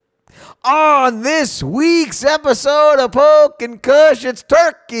On this week's episode of Poke and Kush, it's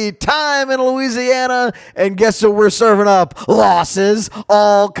turkey time in Louisiana. And guess what we're serving up? Losses.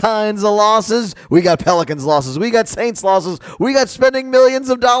 All kinds of losses. We got Pelicans losses. We got Saints losses. We got spending millions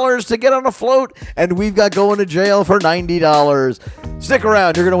of dollars to get on a float. And we've got going to jail for $90. Stick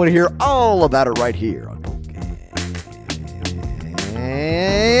around. You're going to want to hear all about it right here on Poke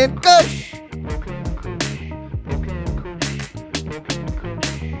and Kush.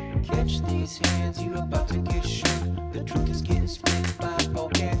 Catch these hands, you about to get shook. The truth is getting spit by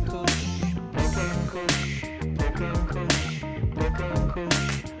Poke and Kush. Poke and Kush. Poke and Kush. Poke and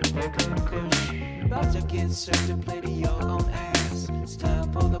Kush. Poke and Kush. About to get served to play to your own ass. It's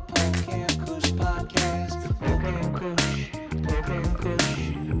time for the Poke and Kush podcast. Poke and Kush. Poke and Kush.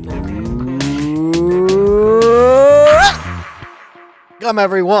 Poke and Kush. Come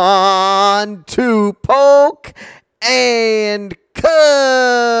everyone to Poke and Kush.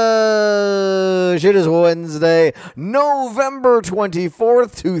 It is Wednesday, November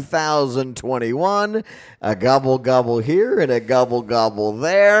 24th, 2021. A gobble gobble here and a gobble gobble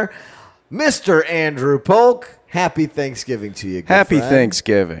there. Mr. Andrew Polk, happy Thanksgiving to you, good Happy friend.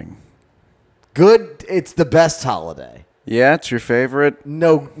 Thanksgiving. Good, it's the best holiday. Yeah, it's your favorite?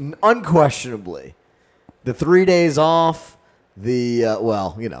 No, unquestionably. The 3 days off,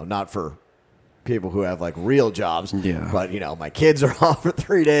 not for people who have like real jobs. Yeah. But my kids are off for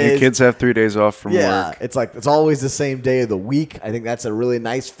 3 days. Your kids have 3 days off from work. It's like it's always the same day of the week. I think that's a really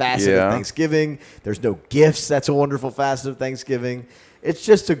nice facet of Thanksgiving. There's no gifts. That's a wonderful facet of Thanksgiving. It's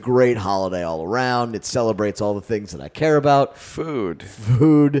just a great holiday all around. It celebrates all the things that I care about. Food.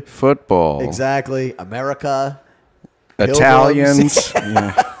 Football. Football. Exactly. America. Italians.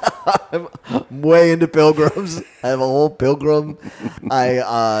 Yeah. I'm way into pilgrims. I have a whole pilgrim. I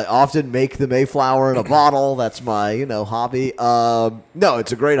often make the Mayflower in a bottle. That's my, hobby. No,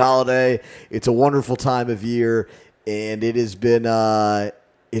 it's a great holiday. It's a wonderful time of year, and it has been.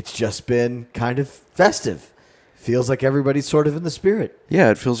 It's just been kind of festive. Feels like everybody's sort of in the spirit. Yeah,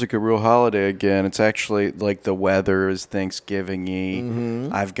 it feels like a real holiday again. It's actually like the weather is Thanksgiving-y. Mm-hmm.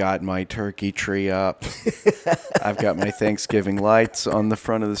 I've got my turkey tree up. I've got my Thanksgiving lights on the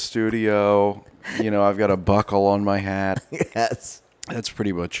front of the studio. I've got a buckle on my hat. Yes. That's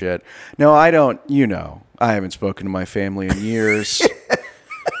pretty much it. No, I don't, I haven't spoken to my family in years.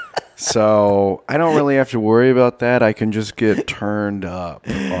 So I don't really have to worry about that. I can just get turned up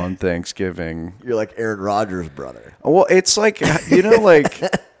on Thanksgiving. You're like Aaron Rodgers' brother. Well, it's like, like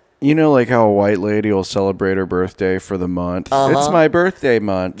how a white lady will celebrate her birthday for the month. Uh-huh. It's my birthday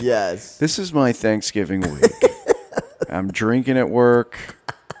month. Yes. This is my Thanksgiving week. I'm drinking at work.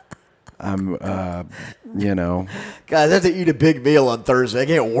 I'm, Guys, I have to eat a big meal on Thursday. I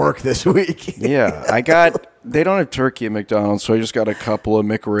can't work this week. Yeah, they don't have turkey at McDonald's, so I just got a couple of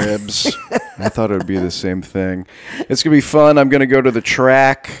McRibs. I thought it would be the same thing. It's going to be fun. I'm going to go to the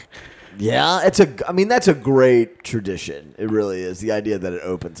track. Yeah, that's a great tradition. It really is. The idea that it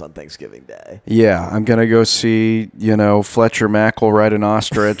opens on Thanksgiving Day. Yeah, I'm going to go see, Fletcher Mackel ride an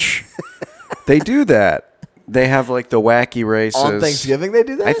ostrich. They do that. They have like the wacky races. On Thanksgiving they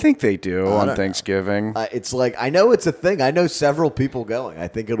do that? I think they do on Thanksgiving. It's like, I know it's a thing. I know several people going. I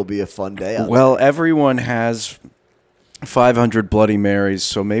think it'll be a fun day out Well, there. everyone has 500 Bloody Marys,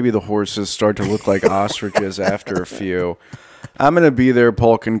 so maybe the horses start to look like ostriches after a few. I'm going to be there,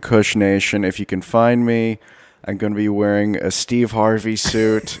 Polk and Kush Nation. If you can find me, I'm going to be wearing a Steve Harvey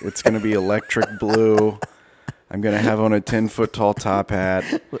suit. It's going to be electric blue. I'm going to have on a 10-foot-tall top hat.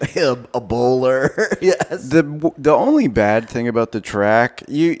 A bowler, yes. The only bad thing about the track,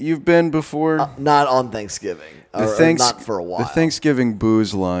 you've been before? Not on Thanksgiving. Or not for a while. The Thanksgiving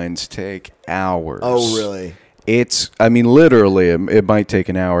booze lines take hours. Oh, really? Literally, it might take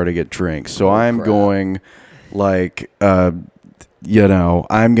an hour to get drinks. So I'm going like, I'm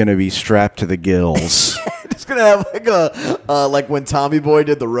going to be strapped to the gills. It's gonna have like when Tommy Boy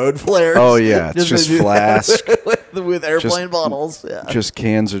did the road flares. Oh yeah, it's just flask with airplane bottles. Yeah. Just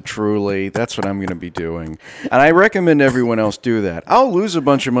cans of Truly. That's what I'm gonna be doing, and I recommend everyone else do that. I'll lose a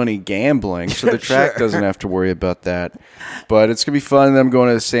bunch of money gambling, so the track doesn't have to worry about that. But it's gonna be fun. And I'm going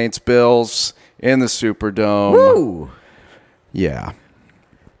to the Saints Bills in the Superdome. Woo! Yeah.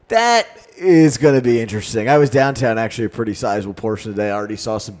 That is going to be interesting. I was downtown actually a pretty sizable portion of the day. I already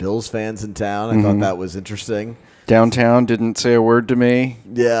saw some Bills fans in town. I thought that was interesting. Downtown didn't say a word to me.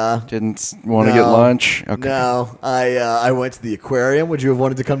 Yeah. Didn't want to get lunch. Okay. No. I went to the aquarium. Would you have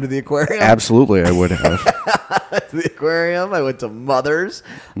wanted to come to the aquarium? Absolutely, I would have. The aquarium. I went to Mother's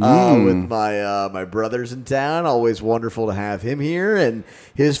with my brothers in town. Always wonderful to have him here and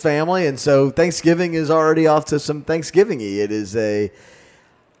his family. And so Thanksgiving is already off to some Thanksgiving-y. It is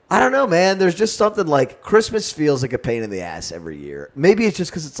I don't know, man. There's just something like Christmas feels like a pain in the ass every year. Maybe it's just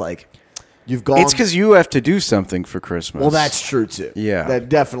because it's like you've gone. It's because you have to do something for Christmas. Well, that's true too. Yeah. That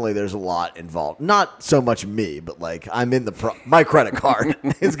definitely there's a lot involved. Not so much me, but like I'm in my credit card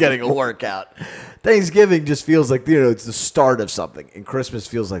is getting a workout. Thanksgiving just feels like it's the start of something, and Christmas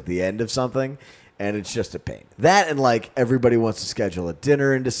feels like the end of something, and it's just a pain. That and like everybody wants to schedule a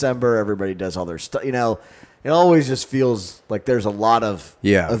dinner in December. Everybody does all their stuff. It always just feels like there's a lot of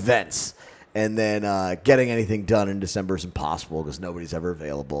events. And then getting anything done in December is impossible because nobody's ever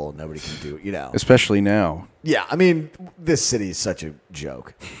available. Nobody can do it, Especially now. Yeah, I mean, this city is such a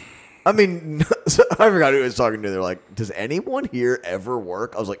joke. I mean, I forgot who I was talking to. They're like, does anyone here ever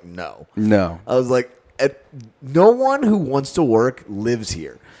work? I was like, no. No. I was like, no one who wants to work lives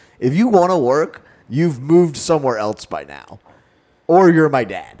here. If you want to work, you've moved somewhere else by now. Or you're my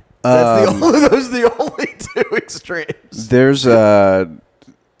dad. Those are the only two extremes. There's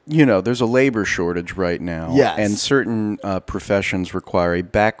there's a labor shortage right now. Yes. And certain professions require a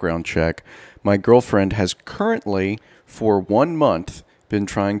background check. My girlfriend has currently, for 1 month, been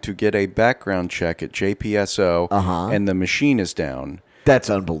trying to get a background check at JPSO, and the machine is down.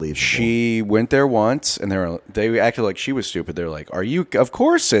 That's unbelievable. She went there once, and they acted like she was stupid. They're like, "Are you? Of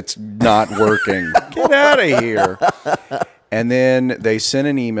course it's not working. Get out of here." And then they sent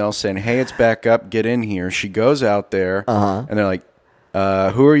an email saying, "Hey, it's back up. Get in here." She goes out there, and they're like,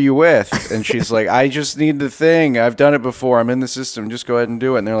 "Who are you with?" And she's like, "I just need the thing. I've done it before. I'm in the system. Just go ahead and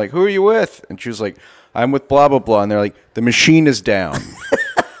do it." And they're like, "Who are you with?" And she was like, "I'm with blah, blah, blah." And they're like, "The machine is down."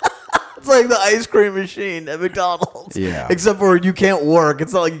 It's like the ice cream machine at McDonald's. Yeah. Except for you can't work.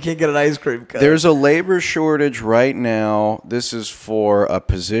 It's not like you can't get an ice cream cone. There's a labor shortage right now. This is for a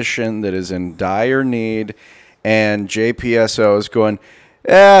position that is in dire need. And JPSO is going,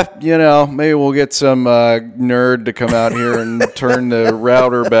 maybe we'll get some nerd to come out here and turn the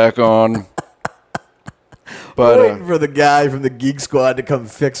router back on. But we're waiting for the guy from the Geek Squad to come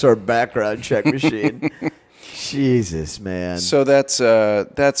fix our background check machine. Jesus, man. So that's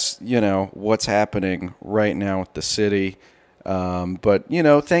what's happening right now with the city. But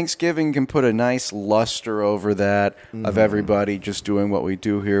Thanksgiving can put a nice luster over that of everybody just doing what we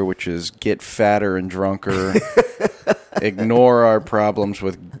do here, which is get fatter and drunker, ignore our problems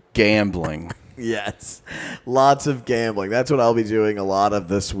with gambling. Yes, lots of gambling. That's what I'll be doing a lot of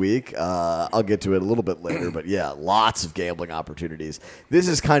this week. I'll get to it a little bit later, but yeah, lots of gambling opportunities. This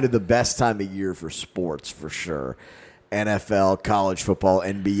is kind of the best time of year for sports, for sure. NFL, college football,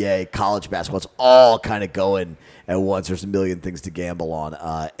 NBA, college basketball, it's all kind of going at once. There's a million things to gamble on.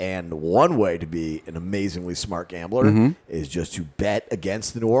 And one way to be an amazingly smart gambler is just to bet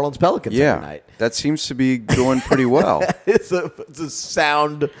against the New Orleans Pelicans every night. That seems to be going pretty well. It's a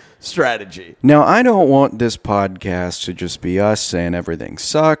sound strategy. Now, I don't want this podcast to just be us saying everything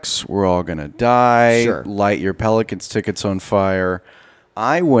sucks, we're all going to die, light your Pelicans tickets on fire.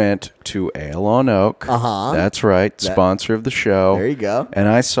 I went to Ale on Oak. That's right, sponsor of the show. There you go. And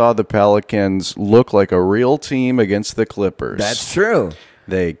I saw the Pelicans look like a real team against the Clippers. That's true.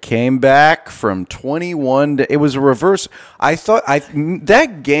 They came back from 21 to, it was a reverse. I thought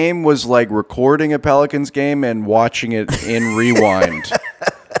that game was like recording a Pelicans game and watching it in rewind.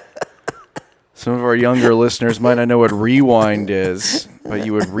 Some of our younger listeners might not know what rewind is, but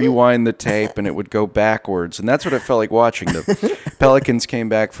you would rewind the tape and it would go backwards. And that's what it felt like watching. The Pelicans came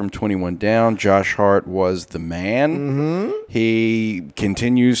back from 21 down. Josh Hart was the man. He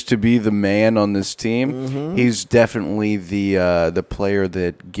continues to be the man on this team. He's definitely the player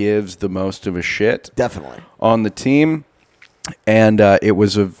that gives the most of a shit. Definitely. On the team. And it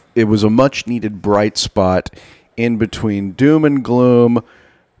was a much-needed bright spot in between doom and gloom,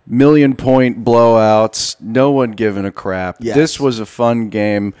 1,000,000-point blowouts, no one giving a crap. Yes. This was a fun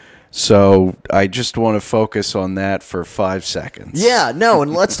game, so I just want to focus on that for 5 seconds. Yeah, no,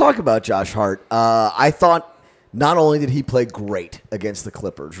 and let's talk about Josh Hart. I thought not only did he play great against the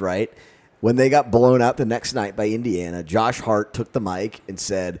Clippers, right? When they got blown out the next night by Indiana, Josh Hart took the mic and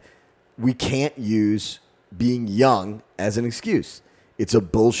said, we can't use being young as an excuse. It's a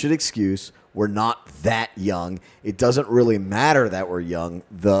bullshit excuse. We're not that young. It doesn't really matter that we're young.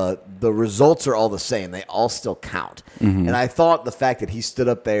 The results are all the same. They all still count. And I thought the fact that he stood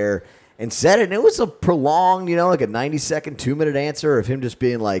up there and said it, and it was a prolonged, like a 90-second, 2-minute answer of him just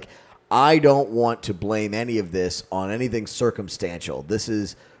being like, I don't want to blame any of this on anything circumstantial. Him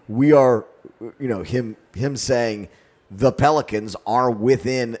saying the Pelicans are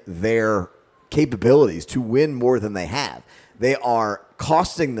within their capabilities to win more than they have. They are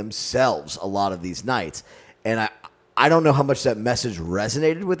costing themselves a lot of these nights. And I don't know how much that message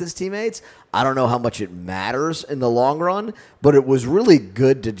resonated with his teammates. I don't know how much it matters in the long run, but it was really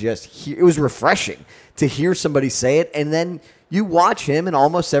good to just hear. It was refreshing to hear somebody say it, and then you watch him, and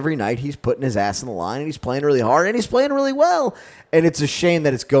almost every night he's putting his ass in the line, and he's playing really hard, and he's playing really well. And it's a shame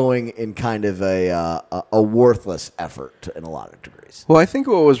that it's going in kind of a worthless effort in a lot of degrees. Well, I think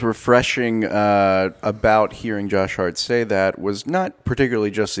what was refreshing about hearing Josh Hart say that was not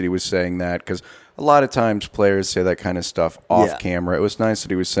particularly just that he was saying that, because a lot of times players say that kind of stuff off camera. It was nice that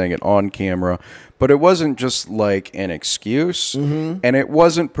he was saying it on camera, but it wasn't just like an excuse, and it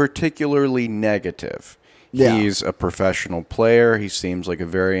wasn't particularly negative. Yeah. He's a professional player. He seems like a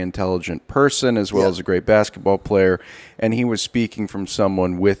very intelligent person as well as a great basketball player. And he was speaking from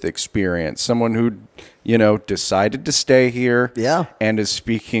someone with experience, someone who, decided to stay here and is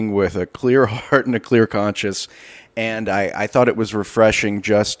speaking with a clear heart and a clear conscience. And I thought it was refreshing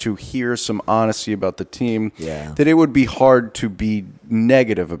just to hear some honesty about the team that it would be hard to be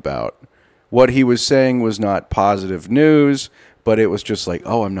negative about. What he was saying was not positive news, but it was just like,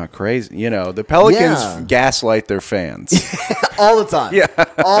 oh, I'm not crazy. The Pelicans gaslight their fans. All the time.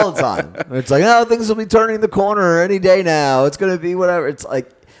 All the time. It's like, oh, things will be turning the corner any day now. It's going to be whatever. It's like,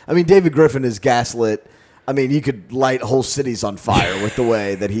 David Griffin is gaslit. You could light whole cities on fire with the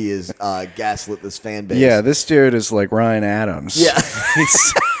way that he is gaslit this fan base. Yeah, this dude is like Ryan Adams. Yeah.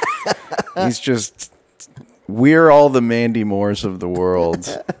 he's just, we're all the Mandy Moores of the world.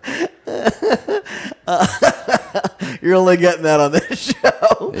 You're only getting that on this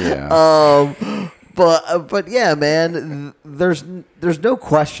show. Yeah. But yeah, man, there's no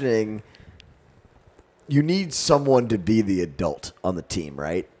questioning. You need someone to be the adult on the team,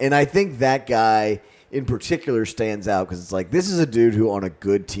 right? And I think that guy in particular stands out because it's like, this is a dude who on a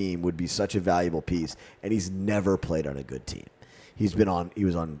good team would be such a valuable piece, and he's never played on a good team. He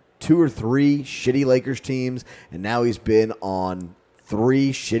was on 2 or 3 shitty Lakers teams, and now he's been on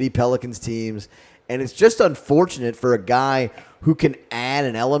 3 shitty Pelicans teams. And it's just unfortunate for a guy who can add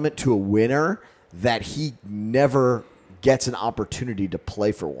an element to a winner that he never gets an opportunity to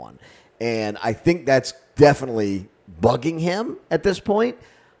play for one. And I think that's definitely bugging him at this point.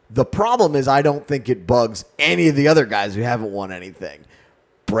 The problem is I don't think it bugs any of the other guys who haven't won anything.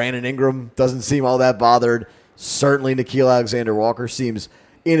 Brandon Ingram doesn't seem all that bothered. Certainly Nickeil Alexander-Walker seems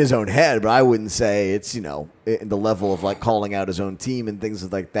in his own head, but I wouldn't say it's, in the level of like calling out his own team and things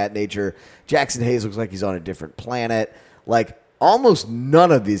of like that nature. Jackson Hayes looks like he's on a different planet. Like almost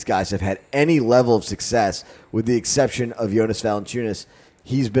none of these guys have had any level of success with the exception of Jonas Valanciunas.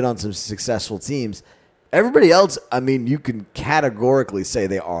 He's been on some successful teams. Everybody else, you can categorically say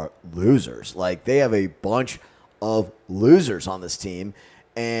they are losers. Like they have a bunch of losers on this team.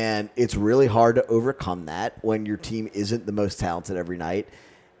 And it's really hard to overcome that when your team isn't the most talented every night.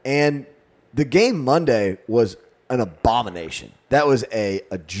 And the game Monday was an abomination. That was a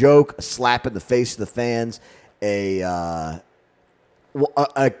joke, a slap in the face of the fans, a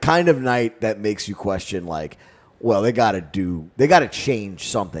kind of night that makes you question, like, well, they got to change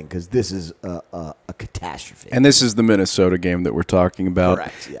something because this is a catastrophe. And this is the Minnesota game that we're talking about.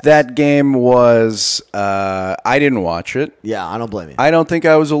 Correct, yes. That game was, I didn't watch it. Yeah, I don't blame you. I don't think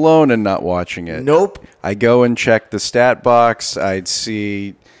I was alone in not watching it. Nope. I go and check the stat box. I'd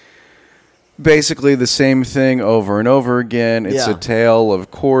see basically the same thing over and over again. It's a tale of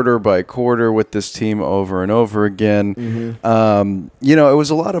quarter by quarter with this team over and over again. Mm-hmm. It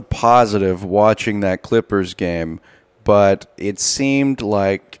was a lot of positive watching that Clippers game, but it seemed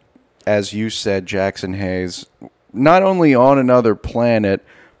like, as you said, Jackson Hayes, not only on another planet,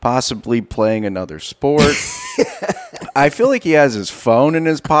 possibly playing another sport. I feel like he has his phone in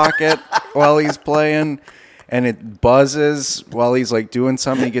his pocket while he's playing. And it buzzes while he's like doing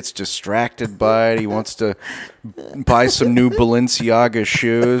something. He gets distracted by it. He wants to buy some new Balenciaga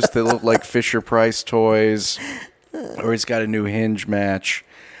shoes that look like Fisher-Price toys. Or he's got a new hinge match.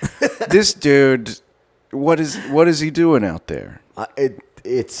 This dude, what is he doing out there? It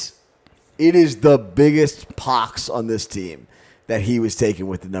is the biggest pox on this team that he was taken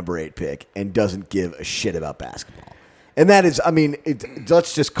with the number 8 pick and doesn't give a shit about basketball. And that is,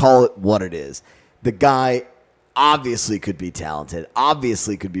 let's just call it what it is. The guy obviously could be talented,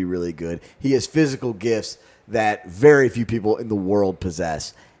 obviously could be really good. He has physical gifts that very few people in the world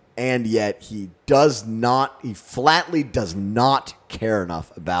possess, and yet he flatly does not care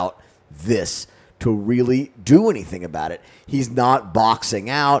enough about this to really do anything about it. He's not boxing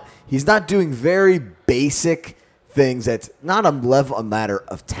out. He's not doing very basic things. That's not a matter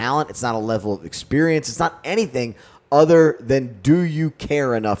of talent. It's not a level of experience. It's not anything other than, do you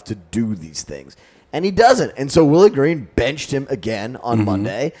care enough to do these things? And he doesn't. And so Willie Green benched him again on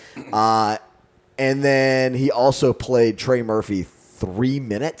Monday. And then he also played Trey Murphy 3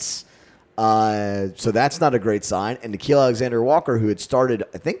 minutes. So that's not a great sign. And Nickeil Alexander-Walker, who had started,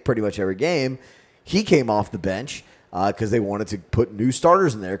 I think, pretty much every game, he came off the bench because they wanted to put new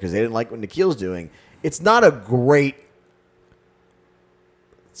starters in there because they didn't like what Nikhil's doing. It's not a great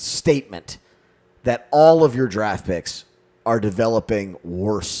statement that all of your draft picks are developing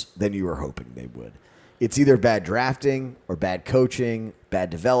worse than you were hoping they would. It's either bad drafting or bad coaching, bad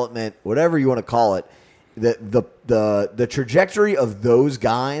development, whatever you want to call it. The trajectory of those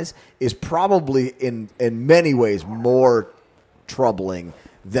guys is probably in many ways more troubling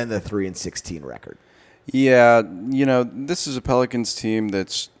than the 3-16 record. Yeah, this is a Pelicans team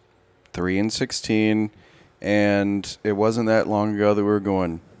that's 3-16, and it wasn't that long ago that we were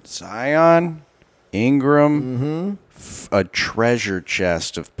going Zion, Ingram, a treasure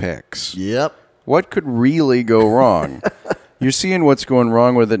chest of picks. Yep. What could really go wrong? You're seeing what's going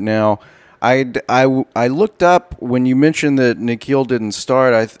wrong with it now. I looked up when you mentioned that Nickeil didn't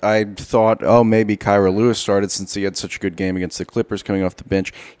start. I thought, maybe Kyra Lewis started since he had such a good game against the Clippers coming off the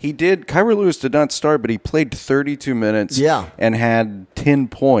bench. He did. Kyra Lewis did not start, but he played 32 minutes and had 10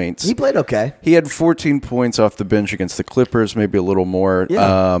 points. He played okay. He had 14 points off the bench against the Clippers, maybe a little more.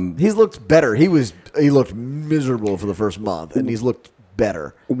 Yeah. He's looked better. He looked miserable for the first month, and he's looked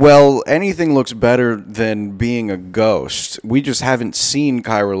better. Well, anything looks better than being a ghost. We just haven't seen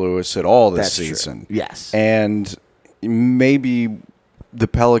Kyra Lewis at all this season. True. Yes. And maybe the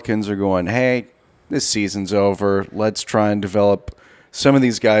Pelicans are going, hey, this season's over. Let's try and develop some of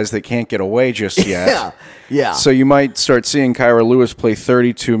these guys that can't get away just yet. Yeah. So you might start seeing Kyra Lewis play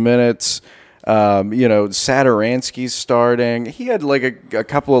 32 minutes. Satoransky's starting. He had like a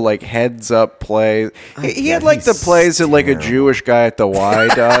couple of like heads up plays. He had like the plays that like a Jewish guy at the Y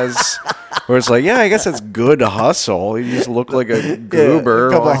does, where it's like, yeah, I guess that's good hustle. He just looked like a goober.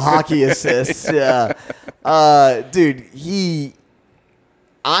 A couple of hockey assists. Yeah, dude.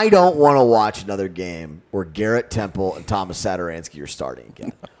 I don't want to watch another game where Garrett Temple and Thomas Satoransky are starting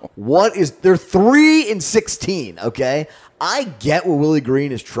again. They're 3-16, okay? I get what Willie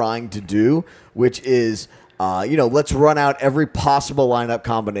Green is trying to do, which is, let's run out every possible lineup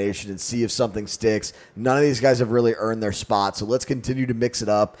combination and see if something sticks. None of these guys have really earned their spot, so let's continue to mix it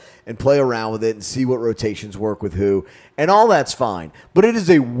up and play around with it and see what rotations work with who. And all that's fine. But it is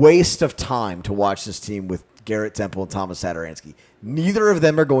a waste of time to watch this team with Garrett Temple and Thomas Satoransky. Neither of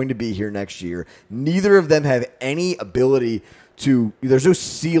them are going to be here next year. Neither of them have any ability to. There's no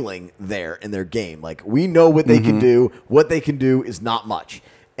ceiling there in their game. Like, we know what they can do. What they can do is not much.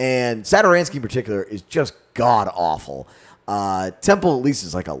 And Satoransky in particular is just god awful. Temple at least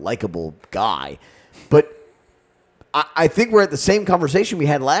is like a likable guy. But I think we're at the same conversation we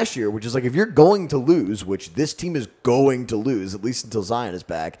had last year, which is like, if you're going to lose, which this team is going to lose, at least until Zion is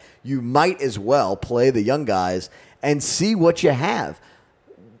back, you might as well play the young guys and see what you have.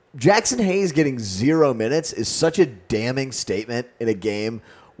 Jackson Hayes getting 0 minutes is such a damning statement in a game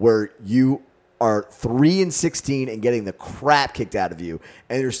where you are 3-16 and getting the crap kicked out of you,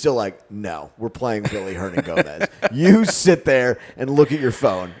 and you're still like, no, we're playing Billy Hernangomez. You sit there and look at your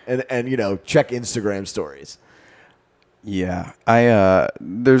phone and check Instagram stories. Yeah,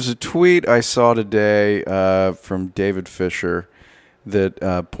 there's a tweet I saw today from David Fisher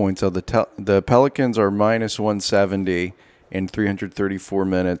that points out the Pelicans are minus 170 in 334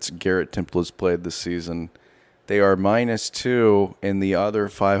 minutes Garrett Temple has played this season. They are minus 2 in the other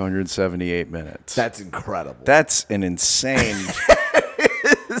 578 minutes. That's incredible. That's an insane.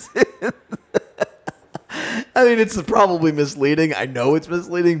 I mean, it's probably misleading. I know it's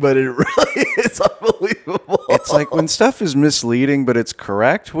misleading, but it really is unbelievable. It's like when stuff is misleading, but it's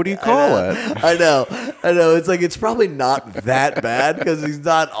correct. What do you call it? I know. It's like, it's probably not that bad because it's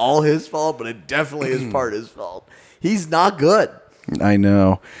not all his fault, but it definitely is part his fault. He's not good. I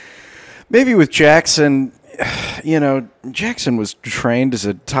know. Maybe with Jackson, Jackson was trained as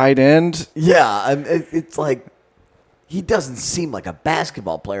a tight end. Yeah, it's like, he doesn't seem like a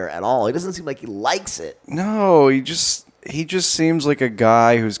basketball player at all. He doesn't seem like he likes it. No, he just seems like a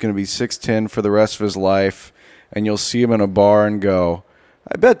guy who's going to be 6'10" for the rest of his life, and you'll see him in a bar and go,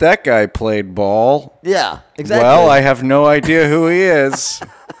 I bet that guy played ball. Yeah, exactly. Well, I have no idea who he is.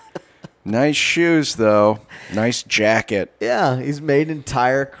 Nice shoes, though. Nice jacket. Yeah, he's made an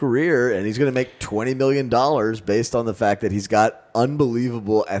entire career, and he's going to make $20 million based on the fact that he's got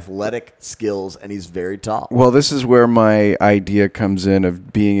unbelievable athletic skills, and he's very tall. Well, this is where my idea comes in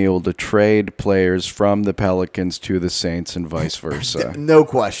of being able to trade players from the Pelicans to the Saints and vice versa. No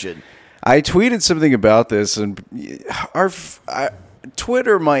question. I tweeted something about this, and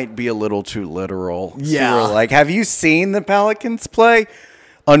Twitter might be a little too literal. Yeah. So we're like, have you seen the Pelicans play?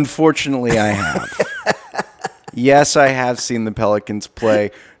 Unfortunately, I have. Yes, I have seen the Pelicans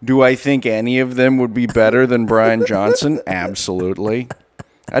play. Do I think any of them would be better than Brian Johnson? Absolutely.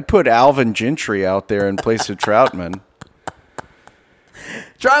 I'd put Alvin Gentry out there in place of Troutman.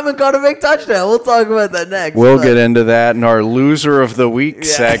 Troutman caught a big touchdown. We'll talk about that next. We'll but- get into that in our Loser of the Week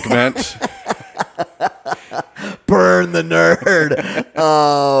segment. Burn the nerd.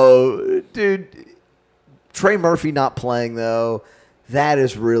 Oh, dude. Trey Murphy not playing, though, that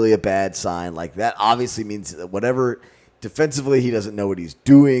is really a bad sign. Like, that obviously means that whatever defensively, he doesn't know what he's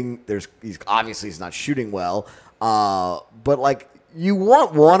doing. He's not shooting well. But, like, you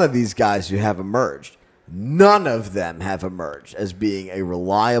want one of these guys to have emerged. None of them have emerged as being a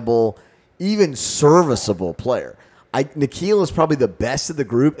reliable, even serviceable player. Nikhil is probably the best of the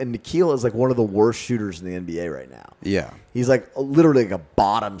group, and Nikhil is like one of the worst shooters in the NBA right now. Yeah. He's like literally like a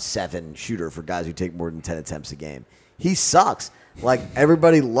bottom 7 shooter for guys who take more than 10 attempts a game. He sucks. Like,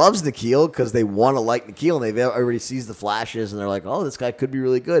 everybody loves Nikhil because they want to like Nikhil, and everybody sees the flashes, and they're like, oh, this guy could be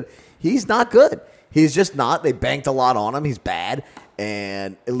really good. He's not good. He's just not. They banked a lot on him. He's bad.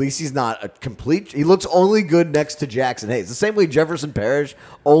 And at least he's not a complete. He looks only good next to Jackson Hayes. The same way Jefferson Parrish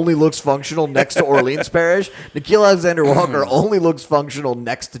only looks functional next to Orleans Parrish. Nikhil Alexander-Walker only looks functional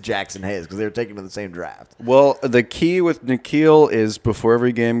next to Jackson Hayes because they were taken in the same draft. Well, the key with Nikhil is before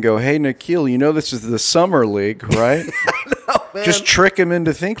every game go, hey, Nikhil, you know this is the summer league, right? No, man. Just trick him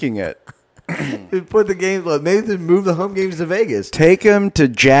into thinking it. Put the games. Maybe they move the home games to Vegas. Take him to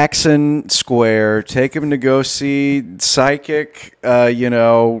Jackson Square. Take him to go see Psychic,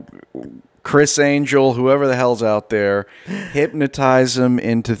 Chris Angel, whoever the hell's out there. Hypnotize him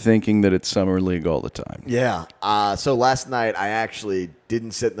into thinking that it's summer league all the time. Yeah. So last night I actually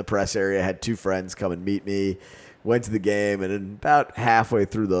didn't sit in the press area. I had 2 friends come and meet me. Went to the game, and then about halfway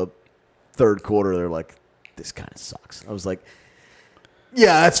through the third quarter, they're like, "This kind of sucks." I was like,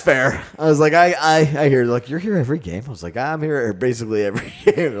 yeah, that's fair. I was like, I hear, like, you're here every game? I was like, I'm here basically every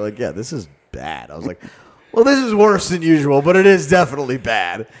game. They're like, yeah, this is bad. I was like, well, this is worse than usual, but it is definitely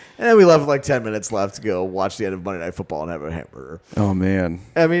bad. And then we left with like 10 minutes left to go watch the end of Monday Night Football and have a hamburger. Oh, man.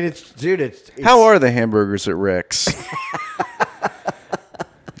 I mean, it's How are the hamburgers at Rick's?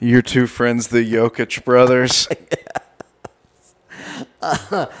 Your 2 friends, the Jokic brothers.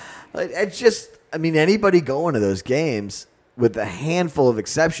 It's just, I mean, anybody going to those games, with a handful of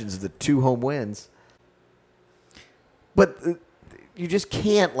exceptions of the 2 home wins. But you just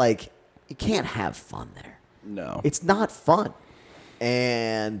can't, you can't have fun there. No. It's not fun.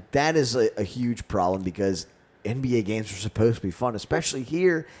 And that is a huge problem because NBA games are supposed to be fun, especially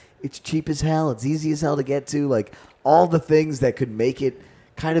here. It's cheap as hell. It's easy as hell to get to. Like, all the things that could make it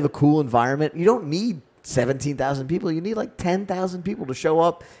kind of a cool environment. You don't need 17,000 people. You need like 10,000 people to show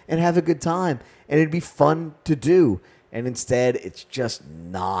up and have a good time. And it'd be fun to do. And instead, it's just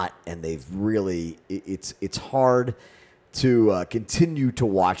not. And they've really, it's hard to continue to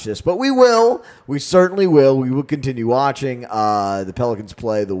watch this. But we will. We certainly will. We will continue watching. The Pelicans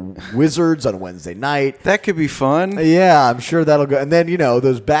play the Wizards on Wednesday night. That could be fun. Yeah, I'm sure that'll go. And then,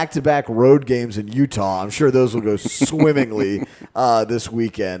 those back-to-back road games in Utah, I'm sure those will go swimmingly this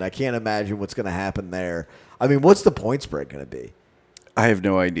weekend. I can't imagine what's going to happen there. I mean, what's the point spread going to be? I have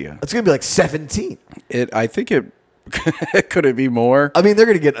no idea. It's going to be like 17. I think it could it be more? I mean, they're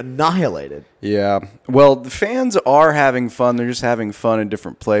going to get annihilated. Yeah. Well, the fans are having fun. They're just having fun in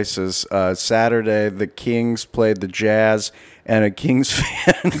different places. Saturday, the Kings played the Jazz, and a Kings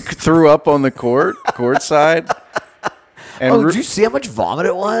fan threw up on the courtside. And did you see how much vomit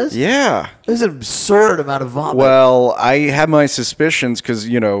it was? Yeah. It was an absurd amount of vomit. Well, I had my suspicions because,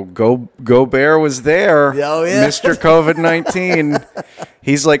 Gobert was there. Oh, yeah. Mr. COVID-19.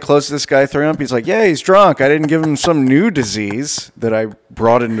 He's like close to this guy throwing up. He's like, yeah, he's drunk. I didn't give him some new disease that I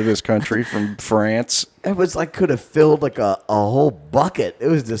brought into this country from France. It was like could have filled like a whole bucket. It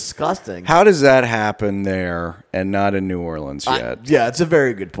was disgusting. How does that happen there and not in New Orleans yet? Yeah, it's a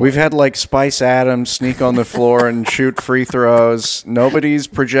very good point. We've had like Spice Adams sneak on the floor and shoot free throws. Nobody's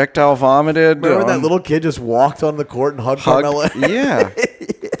projectile vomited. Remember that little kid just walked on the court and hugged Carmelo? Yeah,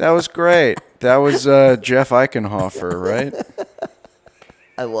 that was great. That was Jeff Eichenhofer, right?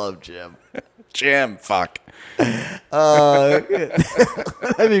 I love Jim. Jim, fuck. That'd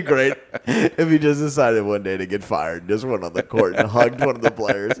be great if he just decided one day to get fired and just went on the court and hugged one of the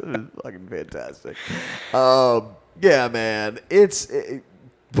players. It was fucking fantastic. Yeah, man. It's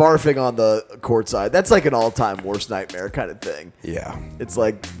barfing on the court side. That's like an all-time worst nightmare kind of thing. Yeah. It's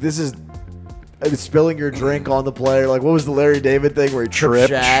like, this is spilling your drink on the player. Like, what was the Larry David thing where he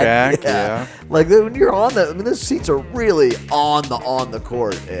tripped Shaq? Yeah. Like, when you're on the, I mean, those seats are really on the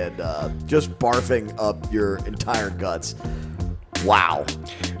court and just barfing up your entire guts. Wow.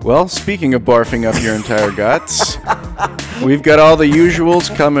 Well, speaking of barfing up your entire guts, we've got all the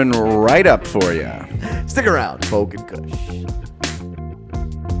usuals coming right up for you. Stick around, Poke and Kush.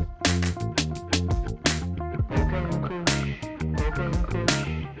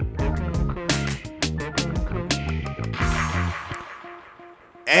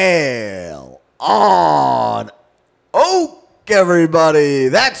 Ale on Oak, everybody.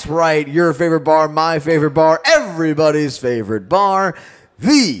 That's right. Your favorite bar, my favorite bar, everybody's favorite bar.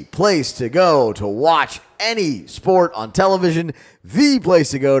 The place to go to watch any sport on television. The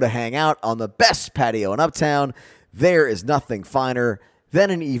place to go to hang out on the best patio in Uptown. There is nothing finer than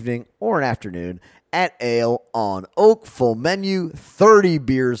an evening or an afternoon at Ale on Oak. Full menu, 30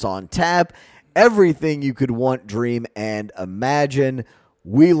 beers on tap. Everything you could want, dream, and imagine.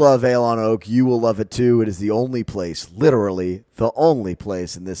 We love Ale on Oak. You will love it too. It is the only place, literally the only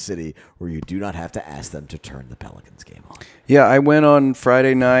place in this city where you do not have to ask them to turn the Pelicans game on. Yeah, I went on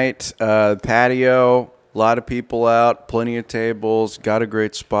Friday night, patio, a lot of people out, plenty of tables, got a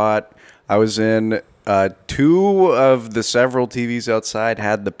great spot. I was in 2 of the several TVs outside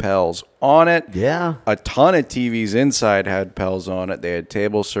had the Pels on it. Yeah. A ton of TVs inside had Pels on it. They had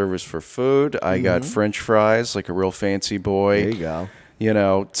table service for food. I got French fries like a real fancy boy. There you go. You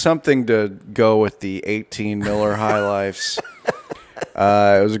know, something to go with the 18 Miller High Lifes. It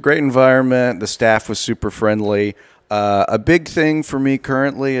was a great environment. The staff was super friendly. A big thing for me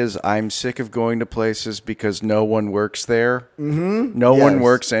currently is I'm sick of going to places because no one works there. Mm-hmm. No one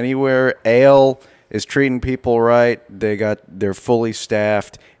works anywhere. Ale is treating people right. They're fully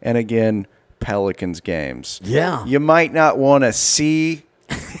staffed. And again, Pelicans games. Yeah. You might not want to see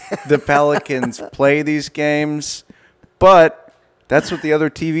the Pelicans play these games, but that's what the other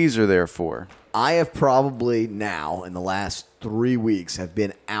TVs are there for. I have probably now, in the last 3 weeks, have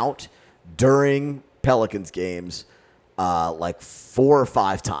been out during Pelicans games like 4 or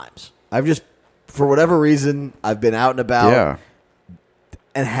 5 times. I've just, for whatever reason, I've been out and about. Yeah.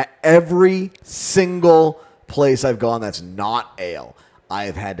 And every single place I've gone that's not Ale, I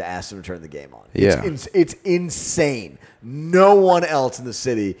have had to ask them to turn the game on. Yeah. It's insane. No one else in the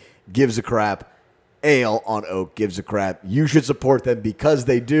city gives a crap. Ale on Oak gives a crap. You should support them because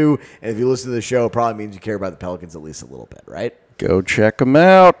they do. And if you listen to the show, it probably means you care about the Pelicans at least a little bit, right? Go check them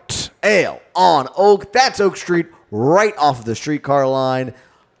out. Ale on Oak. That's Oak Street, right off of the streetcar line.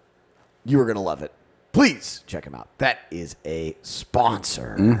 You are going to love it. Please check them out. That is a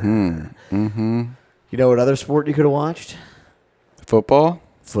sponsor. You know what other sport you could have watched? Football?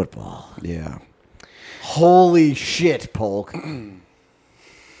 Football. Yeah. Holy shit, Polk.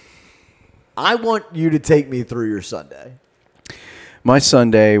 I want you to take me through your Sunday. My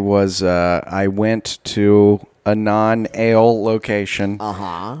Sunday was I went to a non-Ale location.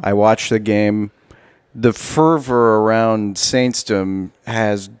 I watched the game. The fervor around Saintsdom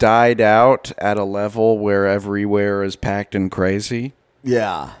has died out at a level where everywhere is packed and crazy.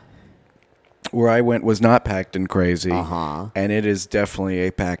 Yeah. Where I went was not packed and crazy. Uh-huh. And it is definitely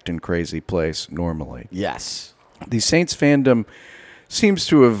a packed and crazy place normally. Yes. The Saints fandom seems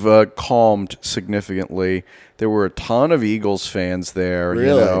to have calmed significantly. There were a ton of Eagles fans there, Really?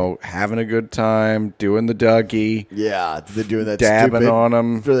 you know, having a good time, doing the Dougie. Yeah, they're doing that Dabbing stupid, on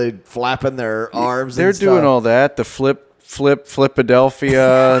 'em. Are they flapping their arms? They're and stuff? doing all that. The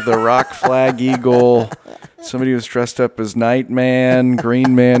Flipadelphia, the rock flag eagle. Somebody was dressed up as Nightman.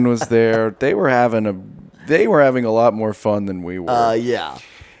 Green Man was there. They were having a lot more fun than we were. Yeah.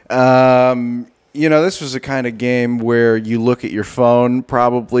 You know, this was a kind of game where you look at your phone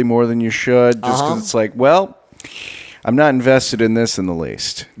probably more than you should, just because it's like, well, I'm not invested in this in the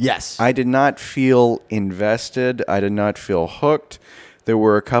least. Yes. I did not feel invested. I did not feel hooked. There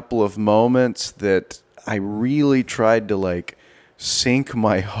were a couple of moments that I really tried to, like, sink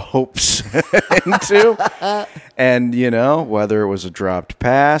my hopes into. And, you know, whether it was a dropped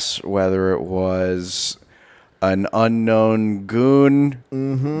pass, whether it was an unknown goon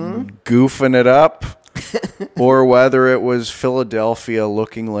goofing it up, or whether it was Philadelphia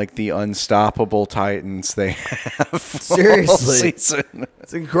looking like the unstoppable Titans they have all Seriously. season.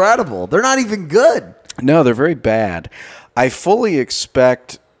 It's incredible. They're not even good. No, they're very bad. I fully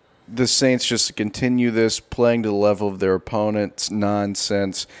expect the Saints just to continue this, playing to the level of their opponents'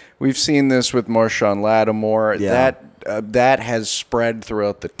 nonsense. We've seen this with Marshawn Lattimore. Yeah. That has spread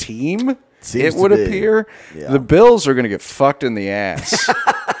throughout the team. Seems It would to be. appear. Yeah. The Bills are going to get fucked in the ass.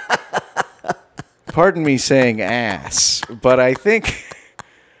 Pardon me saying ass, but I think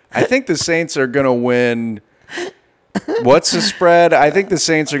the Saints are going to win. What's the spread? I think the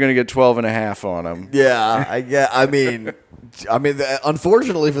Saints are going to get 12.5 on them. Yeah. I mean, I mean,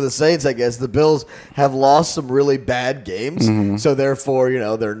 unfortunately for the Saints, I guess the Bills have lost some really bad games, so therefore,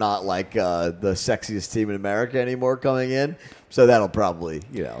 they're not like the sexiest team in America anymore coming in. So that'll probably,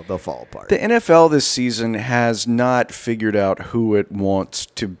 they'll fall apart. The NFL this season has not figured out who it wants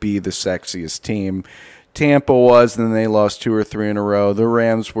to be the sexiest team. Tampa was, then they lost 2 or 3 in a row. The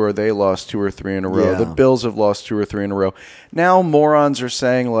Rams were, they lost 2 or 3 in a row. Yeah. The Bills have lost 2 or 3 in a row. Now morons are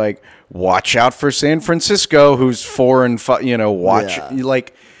saying, like, watch out for San Francisco, who's 4 and 5, watch. Yeah.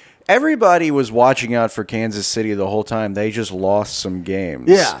 Like, everybody was watching out for Kansas City the whole time. They just lost some games.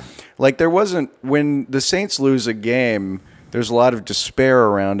 Yeah. Like, there wasn't, when the Saints lose a game, there's a lot of despair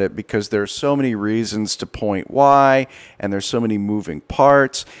around it because there's so many reasons to point why, and there's so many moving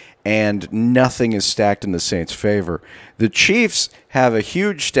parts, and nothing is stacked in the Saints' favor. The Chiefs have a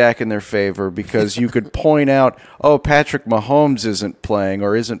huge stack in their favor because you could point out, Patrick Mahomes isn't playing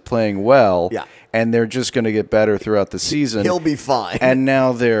or isn't playing well, Yeah. and they're just going to get better throughout the season. He'll be fine. And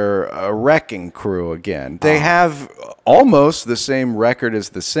now they're a wrecking crew again. They have almost the same record as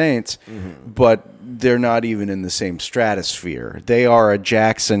the Saints, but they're not even in the same stratosphere. They are a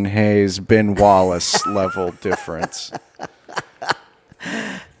Jackson Hayes, Ben Wallace level difference.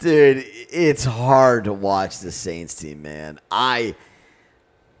 Dude, it's hard to watch the Saints team, man. I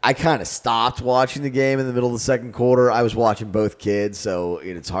kind of stopped watching the game in the middle of the second quarter. I was watching both kids, so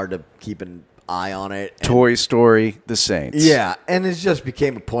it's hard to keep an eye on it. And Toy Story, the Saints. yeah, and it just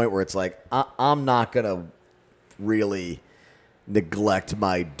became a point where it's like, I'm not going to really neglect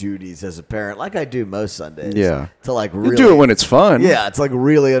my duties as a parent like I do most Sundays. Yeah. To like You really do it when it's fun. Yeah, it's like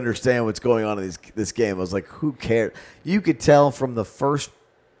really understand what's going on in this game. I was like, who cares? You could tell from the first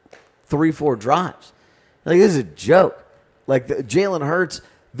 3-4 drives. Like, this is a joke. Like, Jalen Hurts,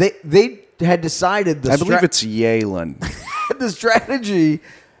 they had decided I believe it's Yalen. the strategy,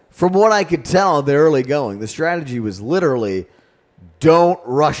 from what I could tell in the early going, the strategy was literally don't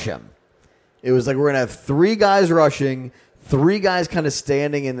rush him. It was like we're going to have 3 guys rushing, 3 guys kind of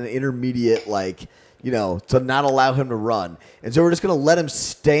standing in an intermediate, to not allow him to run. And so we're just going to let him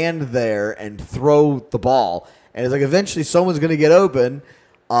stand there and throw the ball. And it's like eventually someone's going to get open,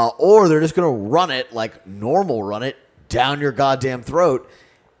 or they're just going to run it like normal run it down your goddamn throat.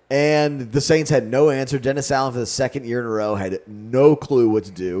 And the Saints had no answer. Dennis Allen, for the second year in a row, had no clue what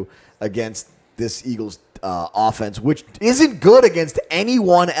to do against this Eagles offense, which isn't good against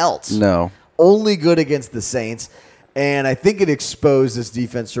anyone else. No. Only good against the Saints. And I think it exposed this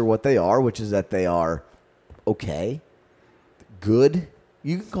defense for what they are, which is that they are okay, good.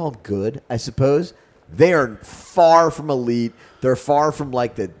 You can call them good, I suppose. They are far from elite. They're far from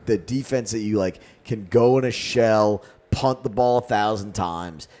like the defense that you can go in a shell, punt the ball 1,000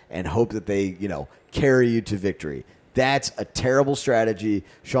 times, and hope that they carry you to victory. That's a terrible strategy.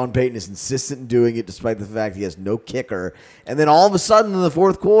 Sean Payton is insistent in doing it despite the fact he has no kicker. And then all of a sudden in the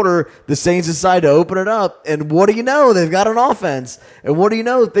fourth quarter, the Saints decide to open it up. And what do you know? They've got an offense. And what do you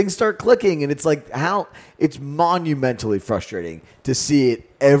know? Things start clicking. And it's like it's monumentally frustrating to see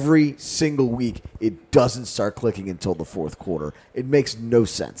it every single week. It doesn't start clicking until the fourth quarter. It makes no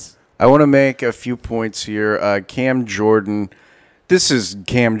sense. I want to make a few points here. Cam Jordan, this is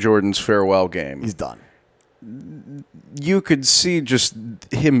Cam Jordan's farewell game. He's done. You could see just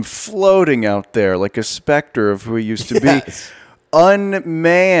him floating out there like a specter of who he used to Yes. be.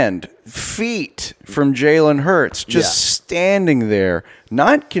 Unmanned feet from Jalen Hurts, just standing there,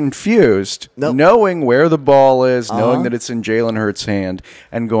 not confused, Nope. knowing where the ball is, knowing that it's in Jalen Hurts' hand,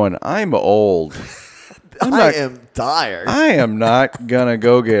 and going, I'm old. I am tired. I am not going to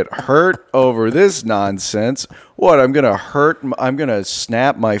go get hurt over this nonsense. What, I'm going to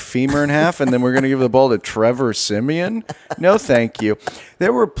snap my femur in half and then we're going to give the ball to Trevor Siemian? No, thank you.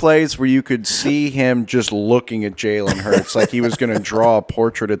 There were plays where you could see him just looking at Jalen Hurts like he was going to draw a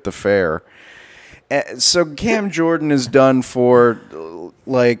portrait at the fair. So Cam Jordan is done for,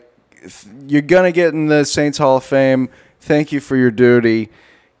 you're going to get in the Saints Hall of Fame. Thank you for your duty.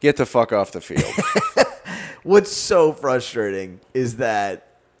 Get the fuck off the field. What's so frustrating is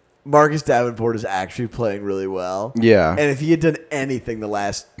that Marcus Davenport is actually playing really well. Yeah. And if he had done anything the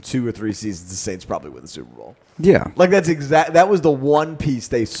last 2 or 3 seasons, the Saints probably win the Super Bowl. Yeah. That was the one piece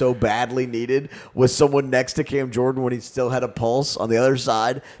they so badly needed, was someone next to Cam Jordan when he still had a pulse on the other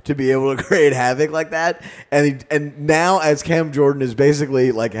side to be able to create havoc like that. And now as Cam Jordan is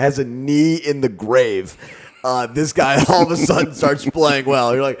basically has a knee in the grave, this guy all of a sudden starts playing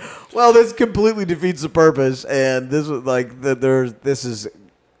well. You're like, well, this completely defeats the purpose, and this was this is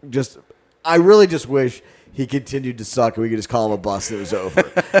just. I really just wish he continued to suck, and we could just call him a bust, and it was over.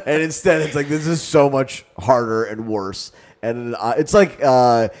 And instead, it's like this is so much harder and worse. And it's like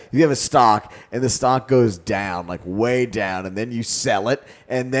you have a stock, and the stock goes down, like way down, and then you sell it,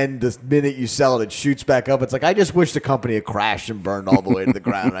 and then the minute you sell it, it shoots back up. It's like, I just wish the company had crashed and burned all the way to the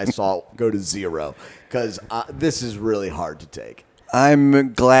ground, and I saw it go to zero, because this is really hard to take.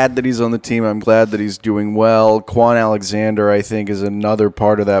 I'm glad that he's on the team. I'm glad that he's doing well. Quan Alexander, I think, is another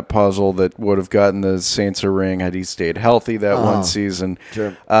part of that puzzle that would have gotten the Saints a ring had he stayed healthy that one season.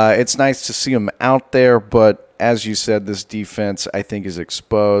 Sure. It's nice to see him out there, but as you said, this defense, I think, is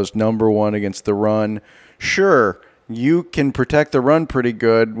exposed. Number one against the run. Sure, you can protect the run pretty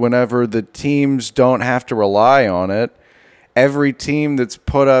good whenever the teams don't have to rely on it. Every team that's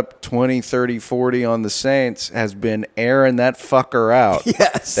put up 20, 30, 40 on the Saints has been airing that fucker out.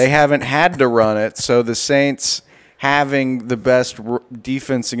 Yes. They haven't had to run it, so the Saints having the best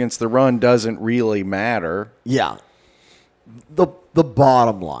defense against the run doesn't really matter. Yeah. The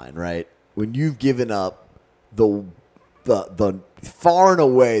bottom line, right? When you've given up the far and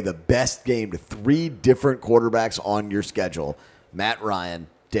away the best game to three different quarterbacks on your schedule, Matt Ryan,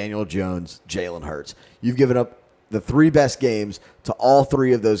 Daniel Jones, Jalen Hurts. You've given up the three best games to all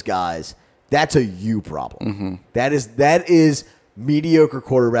three of those guys. That's a you problem. Mm-hmm. That is mediocre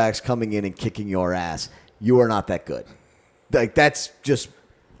quarterbacks coming in and kicking your ass. You are not that good. Like, that's just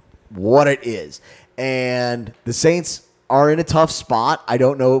what it is. And the Saints are in a tough spot. I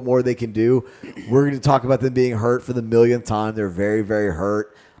don't know what more they can do. We're going to talk about them being hurt for the millionth time. They're very, very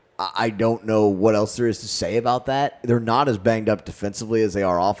hurt. I don't know what else there is to say about that. They're not as banged up defensively as they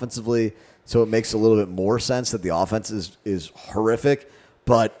are offensively, so it makes a little bit more sense that the offense is horrific.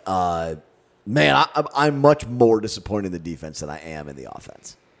 But, man, I'm much more disappointed in the defense than I am in the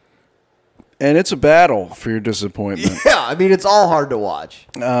offense. And it's a battle for your disappointment. Yeah, I mean, it's all hard to watch.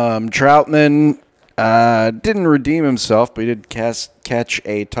 Troutman didn't redeem himself, but he did catch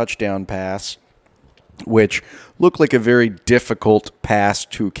a touchdown pass, which looked like a very difficult pass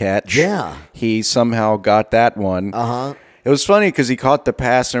to catch. Yeah. He somehow got that one. Uh-huh. It was funny because he caught the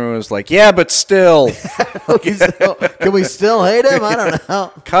pass and everyone was like, yeah, but still. Can we still hate him? I don't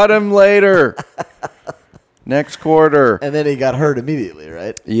know. Cut him later. Next quarter. And then he got hurt immediately,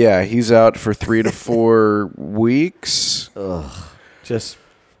 right? Yeah, he's out for 3 to 4 weeks. Just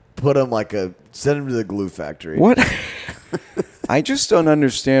put him send him to the glue factory. What? I just don't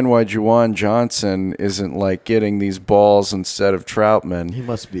understand why Juwan Johnson isn't getting these balls instead of Troutman. He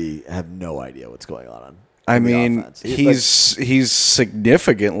must have no idea what's going on. I mean, he's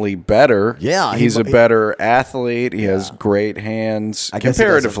significantly better. Yeah, he's a better athlete. He has great hands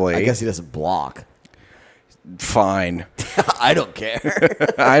comparatively. I guess he doesn't block. Fine. I don't care.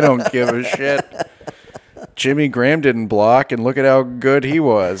 I don't give a shit. Jimmy Graham didn't block, and look at how good he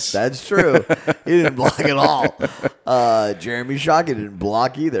was. That's true. He didn't block at all. Jeremy Shockey didn't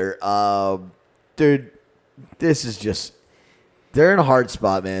block either. Dude, this is just... They're in a hard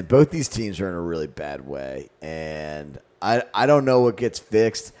spot, man. Both these teams are in a really bad way, and I don't know what gets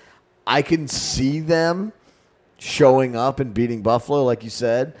fixed. I can see them showing up and beating Buffalo, like you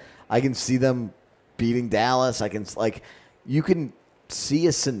said. I can see them beating Dallas. You can see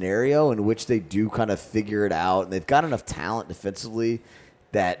a scenario in which they do kind of figure it out, and they've got enough talent defensively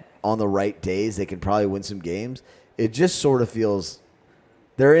that on the right days they can probably win some games. It just sort of feels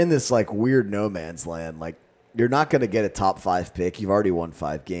they're in this weird no man's land. You're not going to get a top 5 pick. You've already won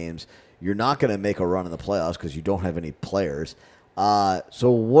 5 games. You're not going to make a run in the playoffs because you don't have any players. So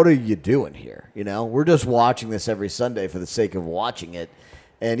what are you doing here? We're just watching this every Sunday for the sake of watching it.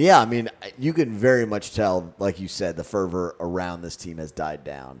 And, yeah, I mean, you can very much tell, like you said, the fervor around this team has died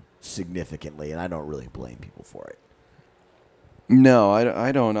down significantly, and I don't really blame people for it. No,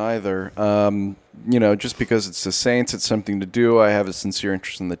 I don't either. Just because it's the Saints, it's something to do. I have a sincere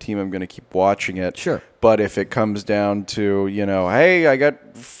interest in the team. I'm going to keep watching it. Sure. But if it comes down to, hey, I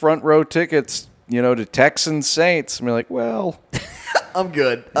got front row tickets, to Texans Saints, I'm like, well. I'm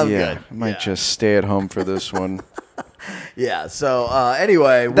good. I'm good. I might just stay at home for this one. Yeah. So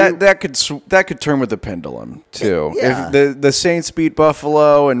anyway, that could turn with the pendulum too. Yeah. If the Saints beat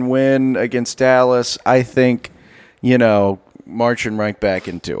Buffalo and win against Dallas, I think, marching right back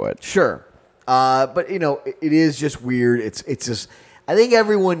into it. Sure. But, it is just weird. It's just, I think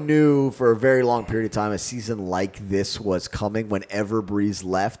everyone knew for a very long period of time a season like this was coming whenever Breeze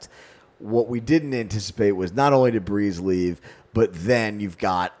left. What we didn't anticipate was not only did Breeze leave, but then you've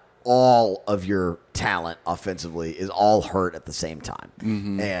got all of your talent offensively is all hurt at the same time.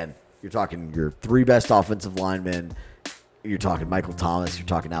 Mm-hmm. And you're talking your 3 best offensive linemen, You're talking Michael Thomas, you're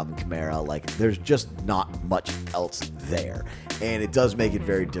talking Alvin Kamara. Like, there's just not much else there. And it does make it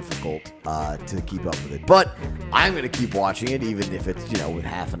very difficult to keep up with it. But I'm going to keep watching it, even if it's, with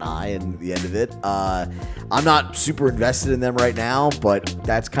half an eye and the end of it. I'm not super invested in them right now, but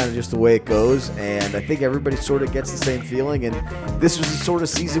that's kind of just the way it goes. And I think everybody sort of gets the same feeling. And this was the sort of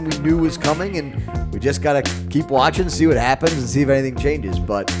season we knew was coming. And we just got to keep watching, see what happens, and see if anything changes.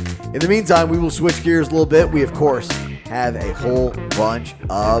 But in the meantime, we will switch gears a little bit. We, of course, have a whole bunch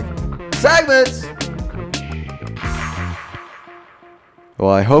of segments. Well,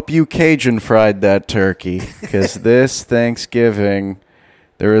 I hope you Cajun fried that turkey, because this Thanksgiving,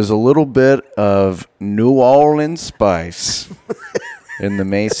 there is a little bit of New Orleans spice in the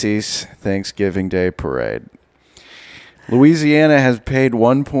Macy's Thanksgiving Day Parade. Louisiana has paid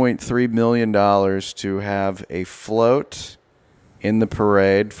 $1.3 million to have a float in the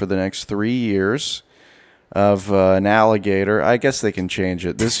parade for the next 3 years of an alligator. I guess they can change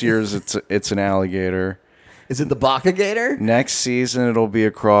it. This year's it's an alligator. Is it the Baca Gator? Next season it'll be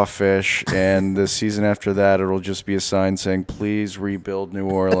a crawfish, and the season after that it'll just be a sign saying, "Please rebuild New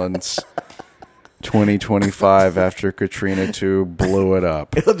Orleans 2025 after Katrina 2 blew it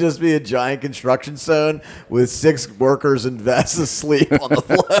up." It'll just be a giant construction zone with 6 workers in vests asleep on the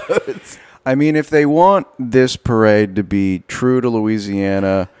floats. I mean, if they want this parade to be true to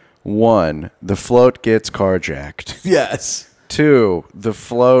Louisiana, 1, the float gets carjacked. Yes. 2, the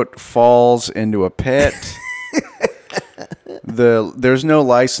float falls into a pit. There's no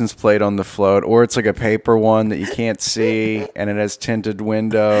license plate on the float, or it's like a paper one that you can't see, and it has tinted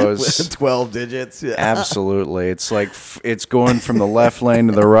windows. With 12 digits. Yeah. Absolutely. It's like it's going from the left lane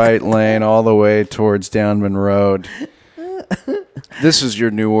to the right lane all the way towards Downman Road. This is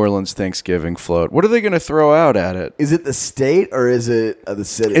your New Orleans Thanksgiving float. What are they going to throw out at it? Is it the state or is it the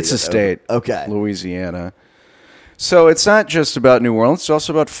city? It's a state. Okay. Louisiana. So it's not just about New Orleans. It's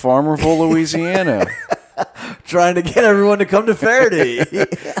also about Farmerville, Louisiana. Trying to get everyone to come to Faraday.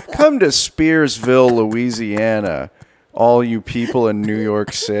 Come to Spearsville, Louisiana, all you people in New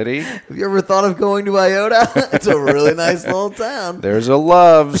York City. Have you ever thought of going to Iota? It's a really nice little town. There's a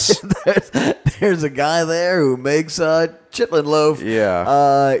Loves. There's a guy there who makes chitlin loaf.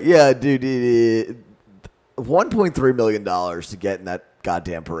 Yeah. Yeah, dude. $1.3 million to get in that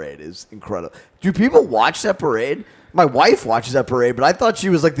goddamn parade is incredible. Do people watch that parade? My wife watches that parade, but I thought she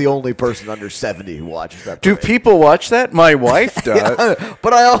was like the only person under 70 who watches that Do parade. people watch that? My wife does. Yeah,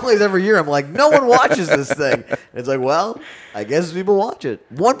 but I always, every year, I'm like, no one watches this thing. And it's like, well, I guess people watch it.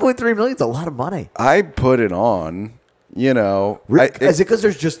 1.3 million is a lot of money. I put it on, Is it because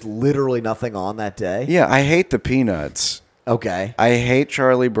there's just literally nothing on that day? Yeah, I hate the Peanuts. Okay. I hate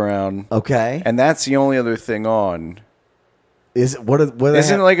Charlie Brown. Okay. And that's the only other thing on. Is it what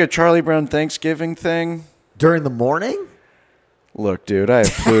Isn't it like a Charlie Brown Thanksgiving thing? during the morning? Look, dude, I have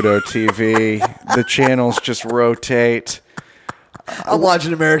Pluto TV. The channels just rotate. I'm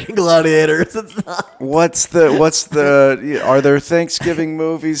watching American Gladiators. It's not. Are there Thanksgiving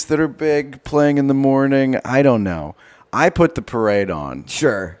movies that are big playing in the morning? I don't know. I put the parade on.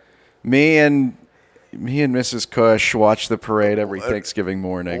 Sure. Me and Mrs. Cush watch the parade every Thanksgiving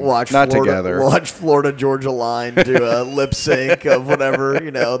morning. Not Florida, together. Watch Florida Georgia Line do a lip sync of whatever,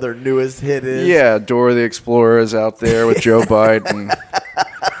 their newest hit is. Yeah, Dora the Explorer is out there with Joe Biden.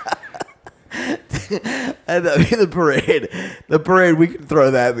 And the parade, we can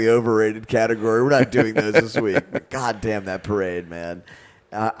throw that in the overrated category. We're not doing those this week. But God damn that parade, man.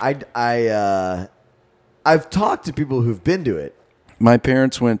 I've talked to people who've been to it. My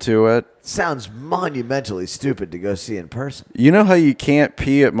parents went to it. Sounds monumentally stupid to go see in person. You know how you can't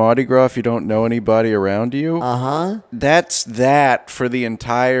pee at Mardi Gras if you don't know anybody around you? Uh-huh. That's that for the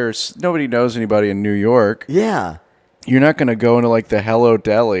entire... Nobody knows anybody in New York. Yeah. You're not going to go into like the Hello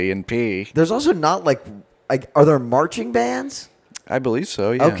Deli and pee. There's also not like are there marching bands? I believe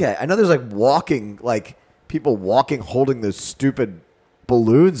so, yeah. Okay. I know there's people walking holding those stupid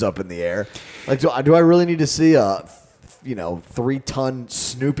balloons up in the air. Like, do I really need to see a 3-ton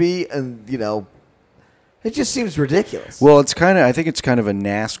Snoopy? And, it just seems ridiculous. Well, I think it's kind of a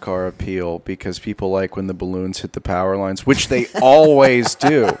NASCAR appeal because people like when the balloons hit the power lines, which they always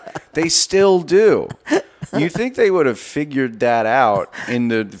do. They still do. You think they would have figured that out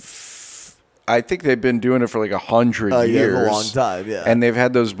I think they've been doing it for like 100 years. Yeah, a long time, yeah. And they've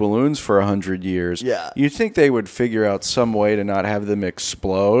had those balloons for 100 years. Yeah. You'd think they would figure out some way to not have them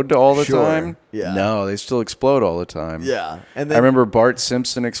explode all the Sure, time. yeah. No, they still explode all the time. Yeah. And I then, remember Bart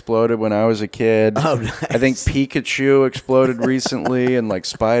Simpson exploded when I was a kid. Oh, nice. I think Pikachu exploded recently and like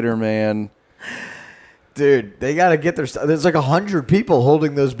Spider-Man. dude, they got to get their stuff. There's like 100 people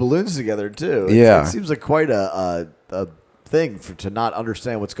holding those balloons together, too. Yeah. It seems like quite a thing to not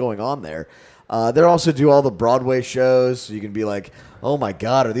understand what's going on there. They also do all the Broadway shows, so you can be like, oh my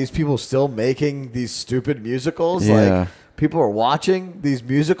God, are these people still making these stupid musicals? Yeah. Like, people are watching these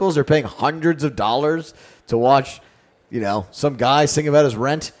musicals. They're paying hundreds of dollars to watch, some guy sing about his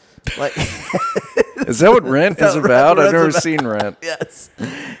rent. Like, Is that what Rent is about? I've never seen Rent. yes.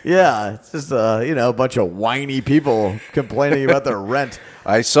 Yeah, it's just a bunch of whiny people complaining about their rent.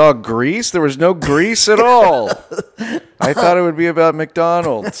 I saw Grease. There was no Grease at all. I thought it would be about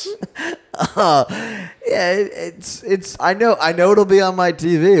McDonald's. Yeah, it's. I know it'll be on my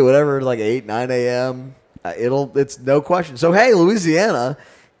TV. Whatever, like 8-9 a.m. It's no question. So hey, Louisiana,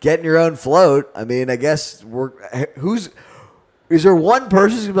 getting your own float. I mean, I guess is there one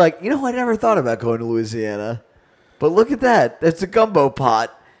person who's gonna be like, I never thought about going to Louisiana, but look at that. It's a gumbo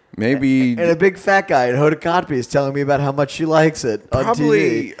pot. Maybe. And a big fat guy in Hoda Kotb is telling me about how much she likes it on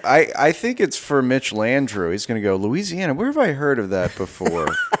Probably, TV. I think it's for Mitch Landrieu. He's going to go, Louisiana, where have I heard of that before?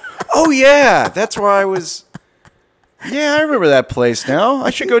 Oh, yeah, that's where I was. Yeah, I remember that place now. I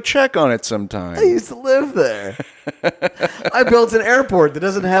should go check on it sometime. I used to live there. I built an airport that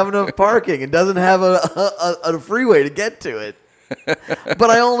doesn't have enough parking and doesn't have a freeway to get to it. But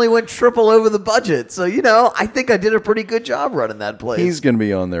I only went triple over the budget. So, I think I did a pretty good job running that place. He's going to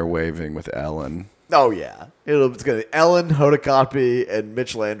be on there waving with Ellen. Oh, yeah. It's going to be Ellen, Hoda Kotb, and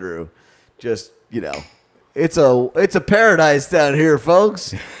Mitch Landrieu. Just, it's a paradise down here,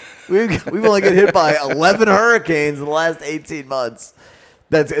 folks. We've only got hit by 11 hurricanes in the last 18 months.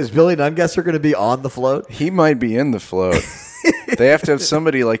 Is Billy Nungesser going to be on the float? He might be in the float. They have to have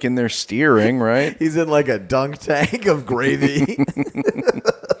somebody like in there steering, right? He's in like a dunk tank of gravy.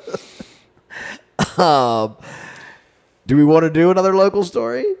 Do we want to do another local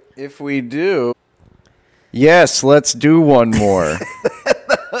story? If we do, yes, let's do one more.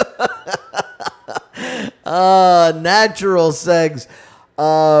 Natural segs.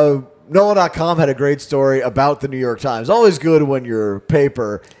 NOLA.com had a great story about the New York Times. Always good when your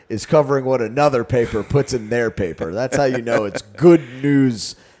paper is covering what another paper puts in their paper. That's how you know it's good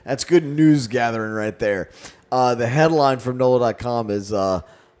news. That's good news gathering right there. The headline from NOLA.com is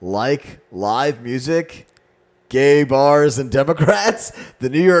like live music, gay bars, and Democrats, the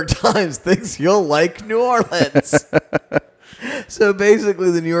New York Times thinks you'll like New Orleans. So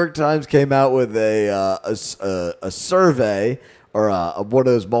basically, the New York Times came out with a survey or one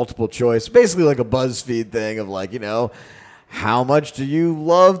of those multiple choice, basically like a BuzzFeed thing of like, how much do you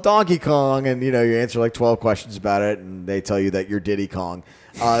love Donkey Kong? And, you answer like 12 questions about it, and they tell you that you're Diddy Kong.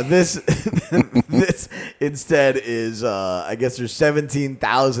 This instead is, I guess there's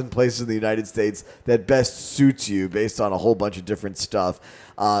 17,000 places in the United States that best suits you based on a whole bunch of different stuff.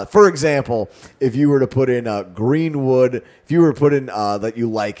 For example, if you were to put in Greenwood, if you were to put in that you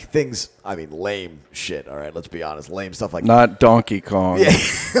like things, lame shit, all right, let's be honest, lame stuff like Not Donkey Kong. Yeah,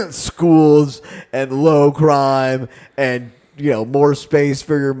 schools and low crime and, more space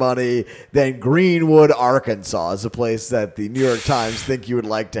for your money, then Greenwood, Arkansas is a place that the New York Times think you would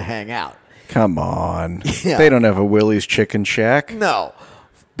like to hang out. Come on. Yeah. They don't have a Willie's Chicken Shack. No,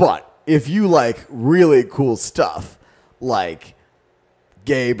 but if you like really cool stuff like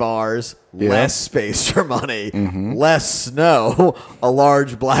gay bars, less space for money, less snow, a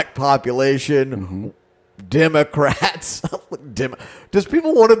large black population, Democrats. Does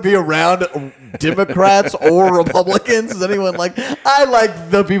people want to be around Democrats or Republicans? Is anyone like, I like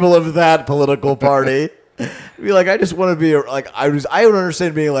the people of that political party? Be like, I just want to be like, I would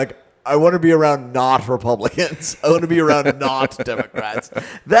understand being like, I want to be around not Republicans. I want to be around not Democrats.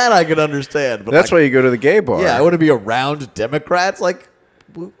 That I could understand. But That's why you go to the gay bar. yeah, I want to be around Democrats. Like,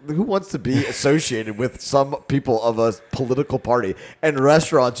 who wants to be associated with some people of a political party? And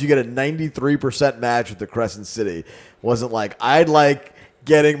restaurants, you get a 93% match with the Crescent City. Wasn't like, I'd like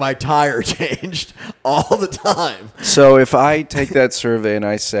getting my tire changed all the time. So if I take that survey and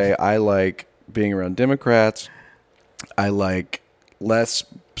I say I like being around Democrats, I like less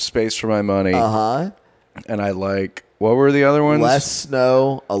space for my money, and I like, what were the other ones? Less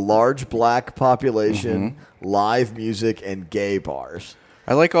snow, a large black population, live music, and gay bars.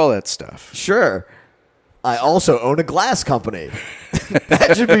 I like all that stuff. Sure. I also own a glass company.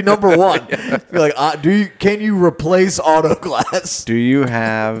 That should be number one. Be like, can you replace auto glass? Do you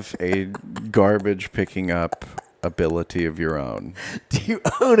have a garbage picking up ability of your own? Do you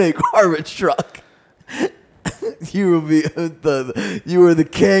own a garbage truck? You will be you are the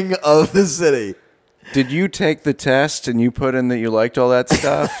king of the city. Did you take the test and you put in that you liked all that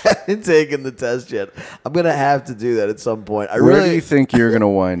stuff? I haven't taken the test yet. I'm gonna have to do that at some point. Where do you think you're going to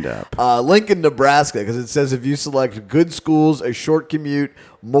wind up? Lincoln, Nebraska, because it says if you select good schools, a short commute,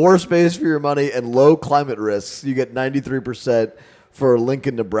 more space for your money, and low climate risks, you get 93% for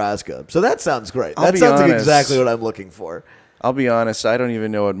Lincoln, Nebraska. So that sounds great. I'll That be sounds like honest. exactly what I'm looking for. I'll be honest, I don't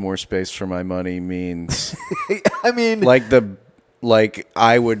even know what more space for my money means. I mean, Like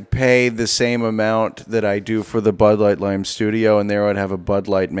I would pay the same amount that I do for the Bud Light Lime studio, and there I'd have a Bud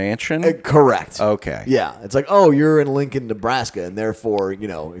Light mansion. correct. Okay. Yeah, it's like, oh, you're in Lincoln, Nebraska, and therefore,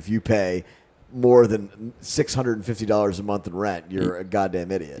 if you pay more than $650 a month in rent, you're a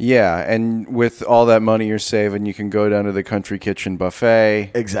goddamn idiot. Yeah, and with all that money you're saving, you can go down to the Country Kitchen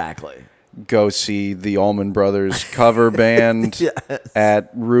Buffet, Exactly. go see the Allman Brothers cover band Yes.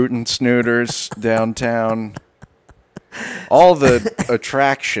 at Rootin' Snooters downtown. All the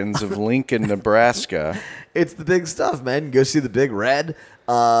attractions of Lincoln, Nebraska. It's the big stuff, man. Go see the Big Red.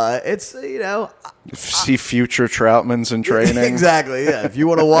 It's See future Troutmans in training. exactly. Yeah, if you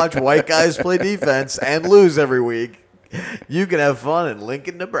want to watch white guys play defense and lose every week, you can have fun in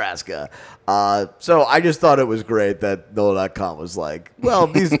Lincoln, Nebraska. So I just thought it was great that NOLA.com was like, well,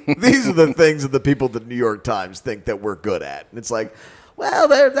 these are the things that the people at the New York Times think that we're good at. And it's like, well,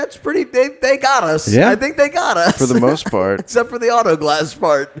 that's pretty. They got us. Yeah. I think they got us For the most part. except for the auto glass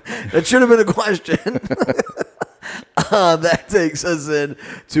part. That should have been a question. That takes us in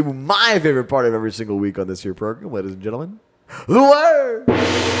to my favorite part of every single week on this here program, ladies and gentlemen. The word.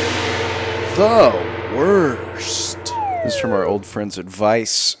 The worst. This is from our old friends at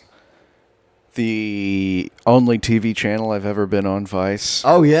Vice. The only TV channel I've ever been on, Vice.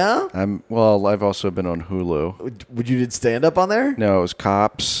 Oh yeah. I've also been on Hulu. Would you did stand up on there? No, it was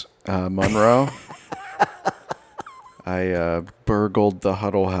Cops, Monroe. I burgled the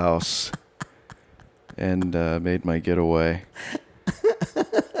Huddle House and made my getaway.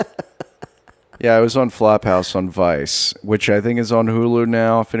 Yeah, I was on Flophouse on Vice, which I think is on Hulu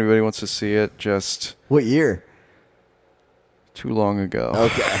now. If anybody wants to see it, just What year? too long ago.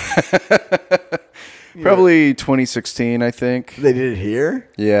 Okay. Probably 2016, I think. They did it here?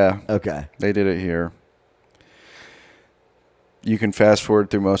 Yeah, Okay. they did it here. You can fast forward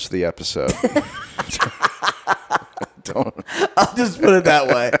through most of the episode. Don't. I'll just put it that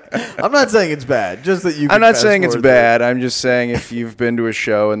way. I'm not saying it's bad, just that you can I'm not fast saying it's forward bad. I'm just saying if you've been to a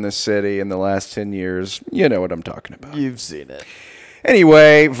show in the city in the last 10 years, you know what I'm talking about. through. You've seen it.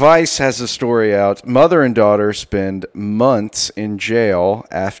 Anyway, Vice has a story out. Mother and daughter spend months in jail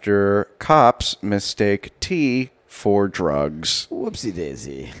after cops mistake tea for drugs. Whoopsie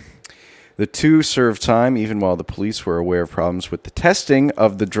daisy. The two served time even while the police were aware of problems with the testing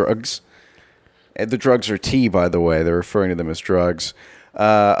of the drugs. And the drugs are tea, by the way. They're referring to them as drugs.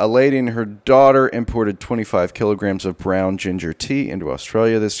 A lady and her daughter imported 25 kilograms of brown ginger tea into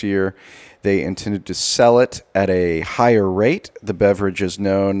Australia this year. They intended to sell it at a higher rate. The beverage is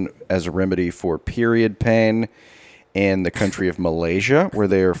known as a remedy for period pain in the country of Malaysia, where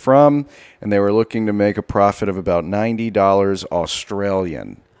they are from, and they were looking to make a profit of about $90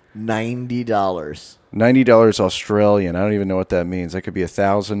 Australian. $90. $90 Australian. I don't even know what that means. That could be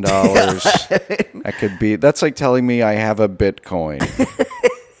 $1,000. That could be. That's like telling me I have a Bitcoin.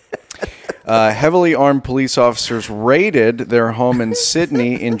 Heavily armed police officers raided their home in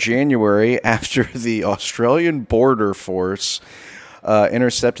Sydney in January after the Australian Border Force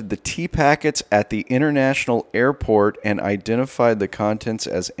intercepted the tea packets at the international airport and identified the contents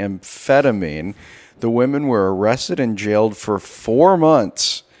as amphetamine. The women were arrested and jailed for 4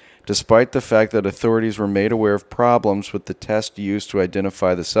 months, despite the fact that authorities were made aware of problems with the test used to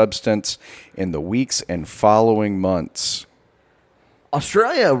identify the substance in the weeks and following months.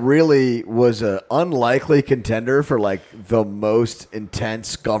 Australia really was an unlikely contender for like the most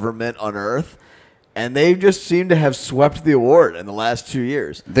intense government on earth. And they just seem to have swept the award in the last 2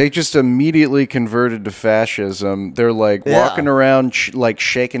 years. They just immediately converted to fascism. They're like Yeah. walking around like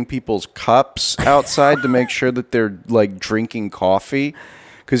shaking people's cups outside to make sure that they're like drinking coffee,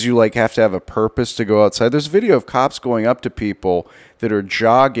 because you like have to have a purpose to go outside. There's a video of cops going up to people that are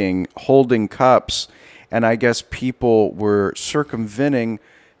jogging, holding cups, and I guess people were circumventing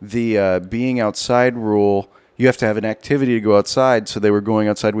the being outside rule. You have to have an activity to go outside, so they were going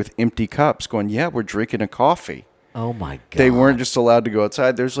outside with empty cups, going, yeah, we're drinking a coffee. Oh, my God. They weren't just allowed to go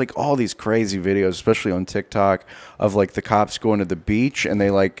outside. There's like all these crazy videos, especially on TikTok, of like the cops going to the beach, and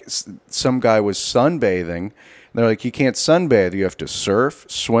they like some guy was sunbathing. They're like, you can't sunbathe. You have to surf,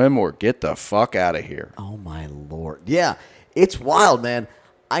 swim, or get the fuck out of here. Oh, my Lord. Yeah, it's wild, man.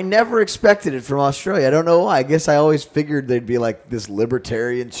 I never expected it from Australia. I don't know why. I guess I always figured they'd be like this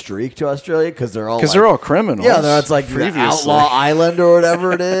libertarian streak to Australia because they're all criminals. Yeah, it's like the previously. Outlaw Island or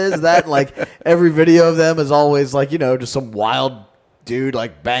whatever it is. That like every video of them is always like just some wild dude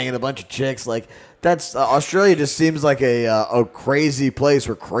like banging a bunch of chicks. Like that's Australia just seems like a crazy place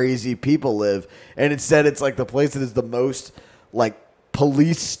where crazy people live, and instead it's like the place that is the most like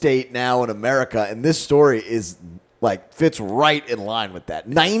police state now in America. And this story is like fits right in line with that.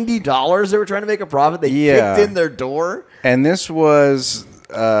 $90 they were trying to make a profit. They kicked in their door. And this was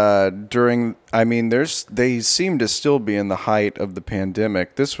during. I mean, they seem to still be in the height of the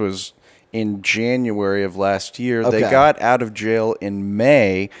pandemic. This was in January of last year. Okay. They got out of jail in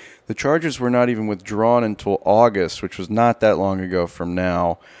May. The charges were not even withdrawn until August, which was not that long ago from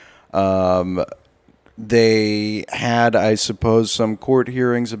now. They had, I suppose, some court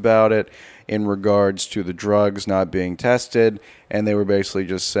hearings about it in regards to the drugs not being tested, and they were basically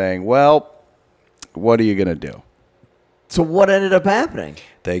just saying, well, what are you going to do? So what ended up happening?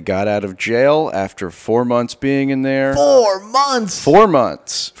 They got out of jail after 4 months being in there. 4 months. 4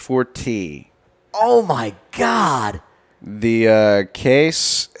 months for T. Oh my God. The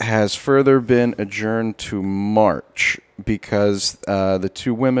case has further been adjourned to March because the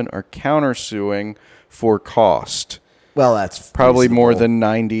two women are countersuing for cost. Well, that's Probably reasonable. more than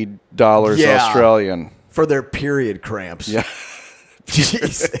 $90 Yeah. Australian. For their period cramps. Yeah.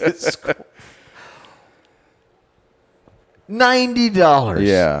 Jesus. $90.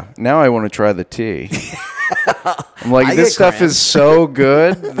 Yeah. Now I want to try the tea. I'm like, I this get stuff cramps. is so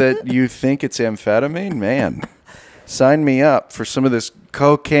good that you think it's amphetamine? Man, sign me up for some of this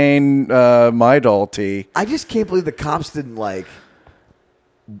cocaine Midol tea. I just can't believe the cops didn't like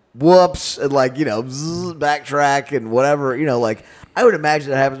whoops and like backtrack and whatever. Like I would imagine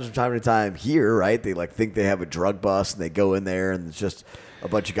that happens from time to time here, right? They like think they have a drug bust and they go in there and it's just a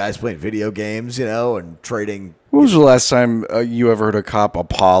bunch of guys playing video games, and trading. When was the last time you ever heard a cop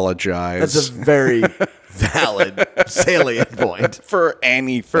apologize? That's a very valid salient point for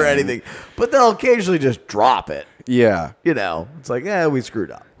anything. for anything. But they'll occasionally just drop it. Yeah. It's like, we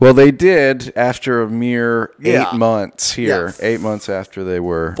screwed up. Well, they did after a mere 8 Yeah. months here. Yeah. 8 months after they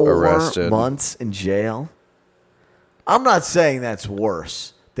were 4 arrested. months in jail. I'm not saying that's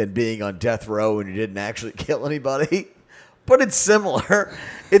worse than being on death row when you didn't actually kill anybody, but it's similar.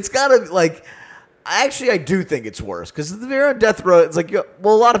 It's got to like. Actually, I do think it's worse because if you're on death row, it's like,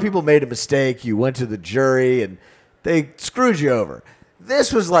 well, a lot of people made a mistake. You went to the jury and they screwed you over.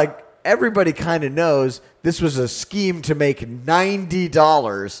 This was like everybody kind of knows this was a scheme to make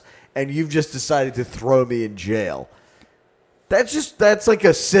 $90, and you've just decided to throw me in jail. That's like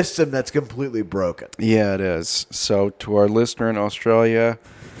a system that's completely broken. Yeah, it is. So to our listener in Australia,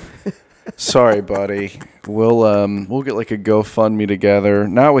 sorry, buddy. We'll get like a GoFundMe together.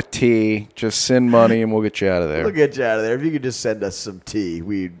 Not with tea, just send money and we'll get you out of there. We'll get you out of there. If you could just send us some tea,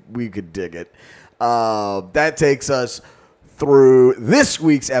 we could dig it. That takes us through this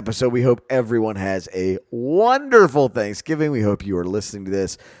week's episode. We hope everyone has a wonderful Thanksgiving. We hope you are listening to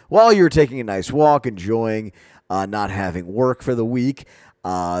this while you're taking a nice walk, enjoying not having work for the week.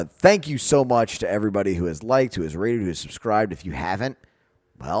 Thank you so much to everybody who has liked, who has rated, who has subscribed. If you haven't,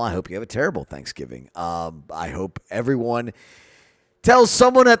 well, I hope you have a terrible Thanksgiving. I hope everyone tells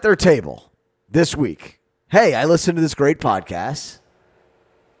someone at their table this week, hey, I listened to this great podcast,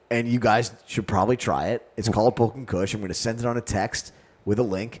 and you guys should probably try it. It's called Polk and Kush. I'm going to send it on a text with a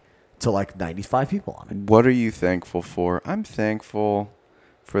link to like 95 people on it. What are you thankful for? I'm thankful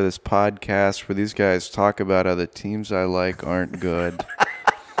for this podcast where these guys talk about how the teams I like aren't good.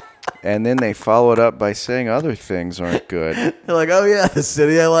 And then they follow it up by saying other things aren't good. They're like, oh, yeah, the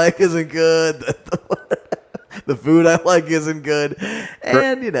city I like isn't good. The food I like isn't good.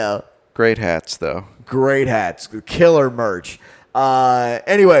 And, Great hats, though. great hats, killer merch.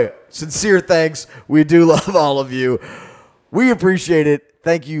 Anyway, sincere thanks. We do love all of you. We appreciate it.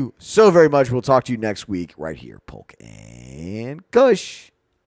 Thank you so very much. We'll talk to you next week right here, Polk and Kush.